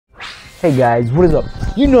Hey guys, what is up?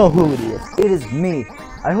 You know who it is. It is me.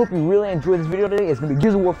 I hope you really enjoyed this video today. It's going to be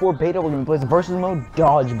Gears of War 4 beta. We're going to play some versus mode,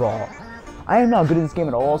 Dodgeball. I am not good at this game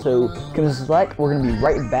at all, so give us a like. We're going to be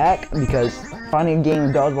right back because finding a game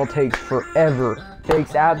of Dodgeball takes forever.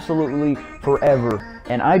 Takes absolutely forever.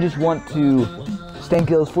 And I just want to thank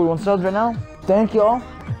those 41 subs right now. Thank y'all.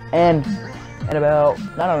 And about,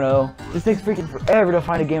 I don't know, this takes freaking forever to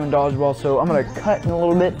find a game in Dodgeball, so I'm going to cut in a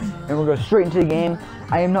little bit and we're going to go straight into the game.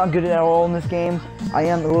 I am not good at all in this game. I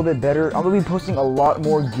am a little bit better. I'm going to be posting a lot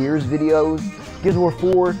more Gears videos. Gears of War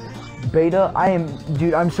 4 beta.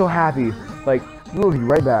 Dude, I'm so happy. Like, we'll be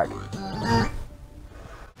right back.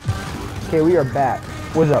 Okay, we are back.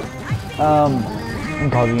 What's up? I'm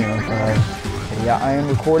pausing it. Okay, yeah, I am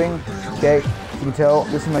recording. Okay, you can tell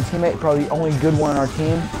this is my teammate, probably the only good one on our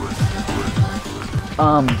team.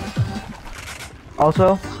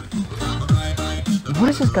 Also, what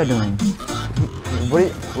is this guy doing?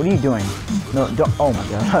 What are you doing? No, don't. Oh my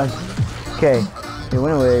god. Okay.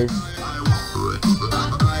 Anyways.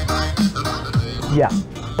 Yeah.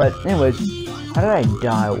 But anyways, how did I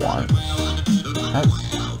die once?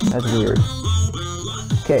 That's weird.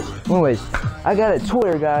 Okay. Anyways, I got a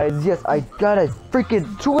Twitter, guys. Yes, I got a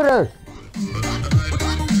freaking Twitter.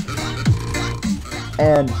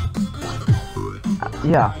 And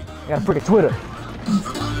yeah, I got a freaking Twitter.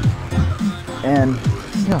 And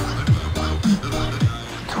yeah.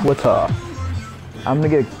 Twitter. I'm gonna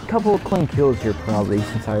get a couple of clean kills here probably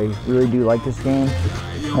since I really do like this game.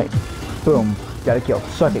 Like, boom, got a kill.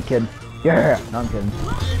 Suck it, kid. Yeah, no, I'm kidding.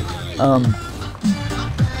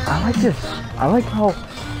 I like this. I like how,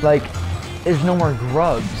 like, there's no more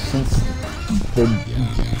grubs since the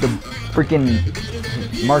freaking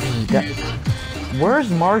Marcus is dead. Where's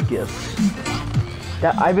Marcus?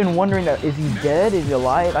 I've been wondering that, is he dead? Is he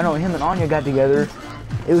alive? I know him and Anya got together.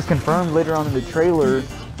 It was confirmed later on in the trailer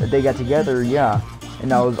that they got together, yeah. And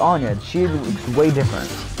that was Anya. She looks way different.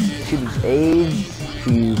 She looks aged.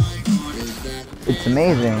 It's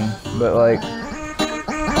amazing, but like,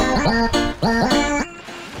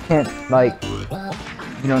 can't, like,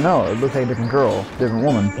 you don't know. It looks like a different girl, different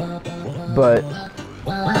woman. But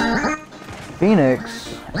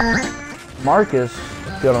Phoenix, Marcus,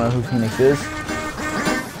 if you don't know who Phoenix is,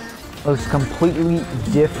 looks completely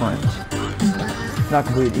different. Not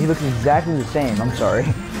completely. He looks exactly the same. I'm sorry.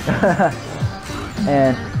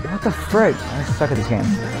 And what the frick? I suck at this game.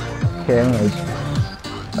 Okay, anyways.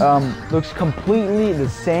 Looks completely the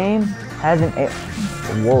same. Hasn't.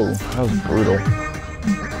 Whoa, that was brutal.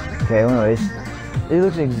 Okay, anyways, it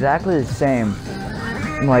looks exactly the same.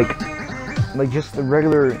 Like just the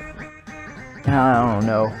regular. I don't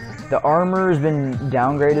know. The armor has been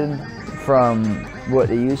downgraded from what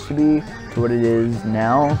it used to be to what it is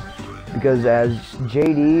now. Because as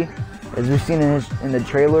JD, as we've seen in the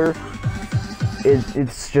trailer,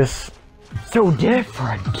 it's just so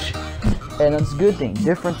different, and that's a good thing.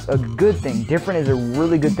 Different's a good thing. Different is a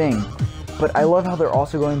really good thing. But I love how they're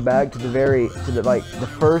also going back to the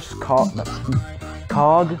first cog.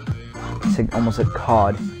 I almost said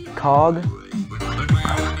cod. Cog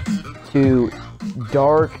to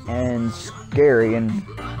dark and scary and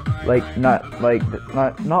not like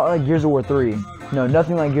Gears of War 3. No,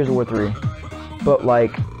 nothing like Gears of War 3, but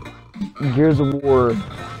like Gears of War,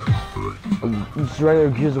 just regular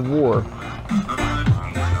Gears of War,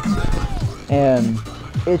 and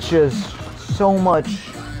it's just so much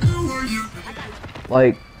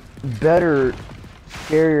like better,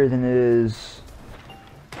 scarier than it is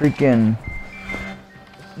freaking,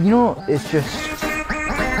 you know, it's just,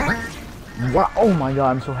 wow, oh my god,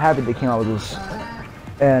 I'm so happy they came out with this.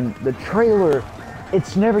 And the trailer,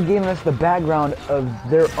 it's never given us the background of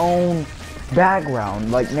their own background,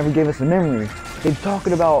 like never gave us the memory. They've talked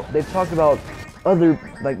about other,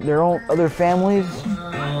 like their own other families,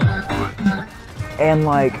 and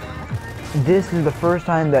like this is the first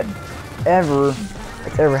time that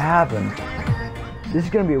it's ever happened. This is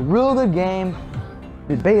gonna be a real good game.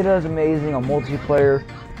 The beta is amazing on multiplayer.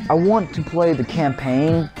 I want to play the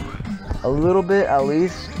campaign a little bit at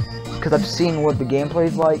least, because I've seen what the gameplay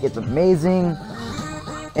is like. It's amazing.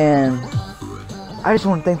 And I just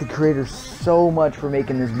want to thank the creators so much for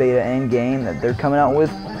making this beta and game that they're coming out with.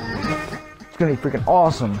 It's gonna be freaking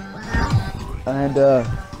awesome. And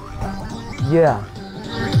yeah,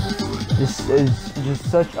 this is just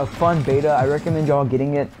such a fun beta. I recommend y'all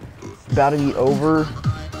getting it. It's about to be over.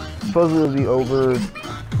 Supposedly it'll be over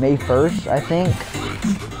May 1st, I think.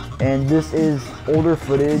 And this is older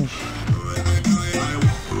footage.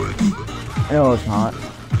 No, it's not.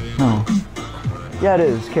 No. Yeah, it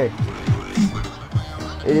is. Okay.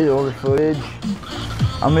 It is older footage.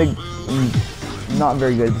 I'm gonna not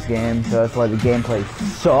very good at this game, so that's why the gameplay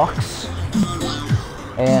sucks.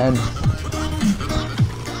 And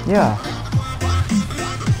yeah,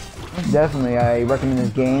 definitely I recommend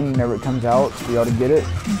this game whenever it comes out, so you ought to get it.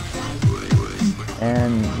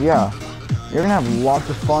 And yeah, you're gonna have lots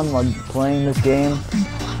of fun while playing this game.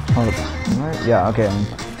 Oh, yeah, okay.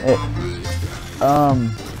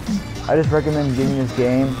 I just recommend getting this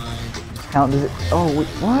game. Count does it? Oh, wait,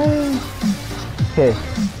 what? Okay.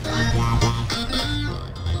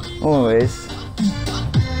 Anyways,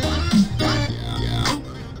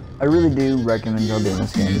 I really do recommend y'all getting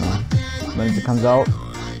this game though, when it comes out.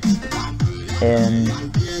 And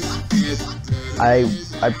I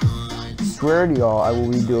swear to y'all, I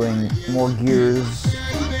will be doing more Gears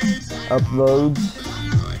uploads.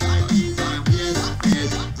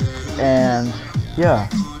 And yeah,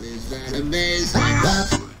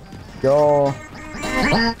 y'all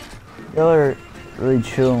are really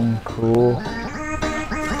chill and cool.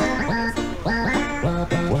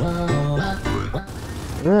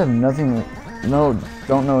 I really have nothing.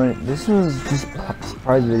 Don't know any. This was just a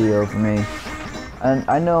surprise video for me. And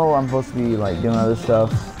I know I'm supposed to be like doing other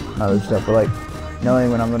stuff, but like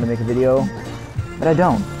knowing when I'm gonna make a video, but I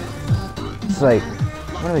don't. It's like,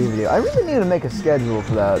 I'm gonna make a video. I really need to make a schedule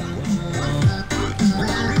for that.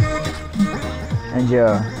 And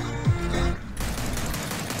yeah,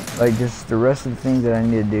 like just the rest of the things that I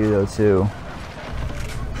need to do though too.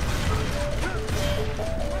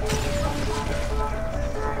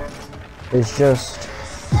 It's just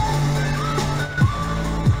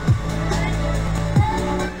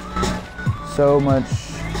so much.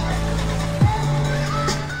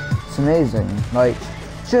 It's amazing. Like,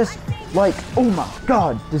 just like, oh my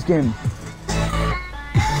god, this game.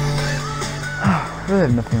 I really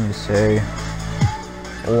have nothing to say.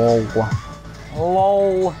 Lol.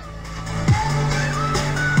 Lol.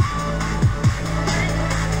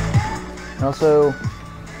 And also,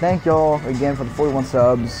 thank y'all again for the 41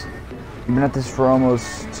 subs. I've been at this for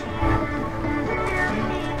almost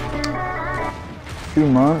 2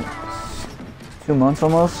 months. 2 months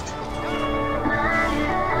almost.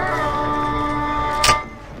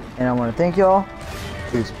 And I want to thank y'all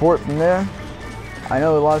for your support from there. I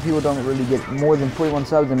know a lot of people don't really get more than 41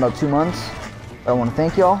 subs in about 2 months. But I want to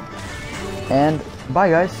thank y'all. And bye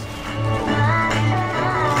guys.